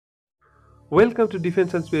Welcome to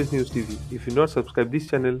Defense and Space News TV. If you not subscribe this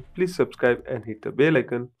channel, please subscribe and hit the bell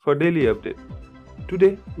icon for daily update.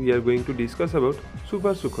 Today we are going to discuss about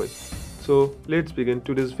Super Sukhoi. So let's begin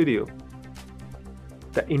today's video.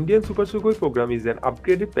 The Indian Super Sukhoi program is an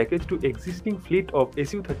upgraded package to existing fleet of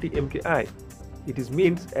Su-30 MKI. It is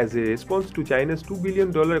meant as a response to China's $2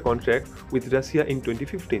 billion contract with Russia in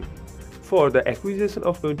 2015 for the acquisition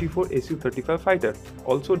of 24 Su-35 fighters,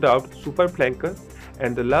 also dubbed Super Flanker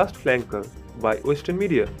and the Last Flanker by Western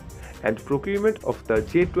media, and procurement of the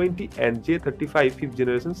J-20 and J-35 fifth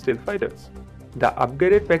generation stealth fighters. The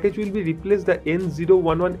upgraded package will be replace the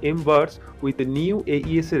N011M BARS with a new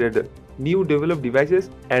AESA radar, new developed devices,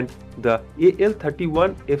 and the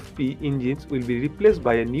AL-31FP engines will be replaced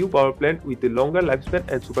by a new power plant with a longer lifespan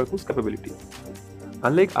and super cruise capability.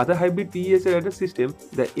 Unlike other hybrid PESA radar systems,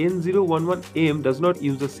 the N011M does not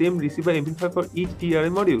use the same receiver amplifier for each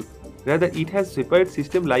TRM module. Rather, it has separate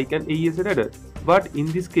system like an AESA radar, but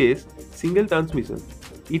in this case, single transmission.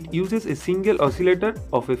 It uses a single oscillator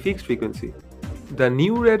of a fixed frequency. The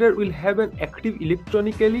new radar will have an active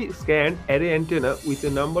electronically scanned array antenna with a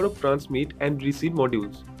number of transmit and receive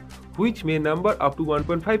modules, which may number up to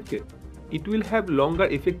 1.5K. It will have longer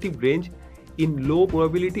effective range in low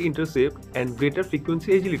probability intercept and greater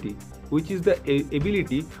frequency agility, which is the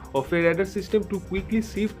ability of a radar system to quickly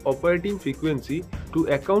shift operating frequency to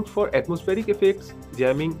account for atmospheric effects,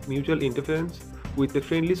 jamming, mutual interference with the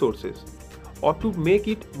friendly sources, or to make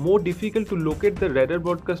it more difficult to locate the radar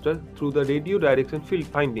broadcaster through the radio direction field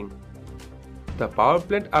finding. The power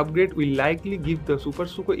plant upgrade will likely give the Super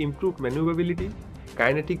Sukhoi improved maneuverability,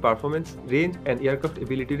 kinetic performance, range, and aircraft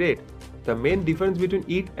ability rate. The main difference between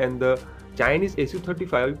it and the Chinese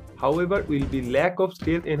Su-35, however, will be lack of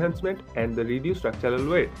stealth enhancement and the reduced structural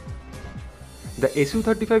weight. The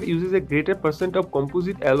Su-35 uses a greater percent of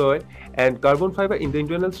composite alloy and carbon fiber in the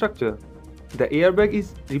internal structure. The airbag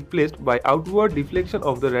is replaced by outward deflection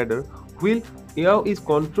of the radar, while yaw is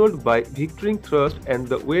controlled by vectoring thrust, and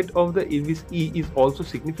the weight of the EVS-E is also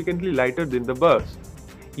significantly lighter than the BARS,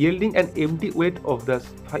 yielding an empty weight of the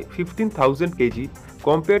 15,000 kg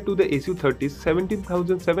compared to the Su-30's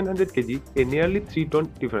 17,700 kg, a nearly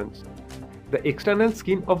 3-ton difference. The external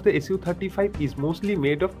skin of the Su-35 is mostly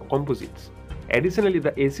made of composites. Additionally,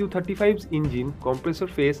 the Su-35's engine, compressor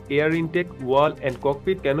face, air intake, wall, and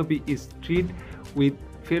cockpit canopy is treated with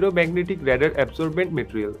ferromagnetic radar absorbent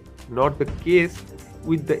material. Not the case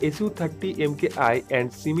with the Su-30 MKI,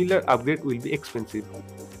 and similar upgrade will be expensive.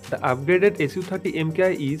 The upgraded Su-30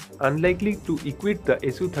 MKI is unlikely to equate the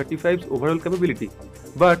Su-35's overall capability,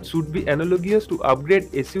 but should be analogous to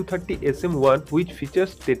upgrade Su-30 SM-1, which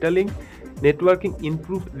features data link, networking,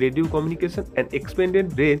 improved radio communication, and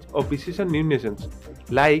expanded range of precision munitions,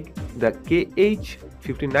 like the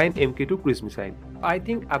KH-59 Mk2 cruise missile. I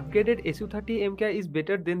think upgraded Su-30 MKI is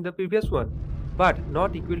better than the previous one, but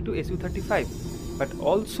not equal to Su-35, but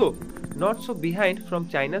also not so behind from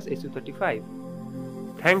China's Su-35.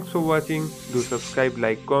 Thanks for watching. Do subscribe,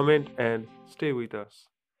 like, comment, and stay with us.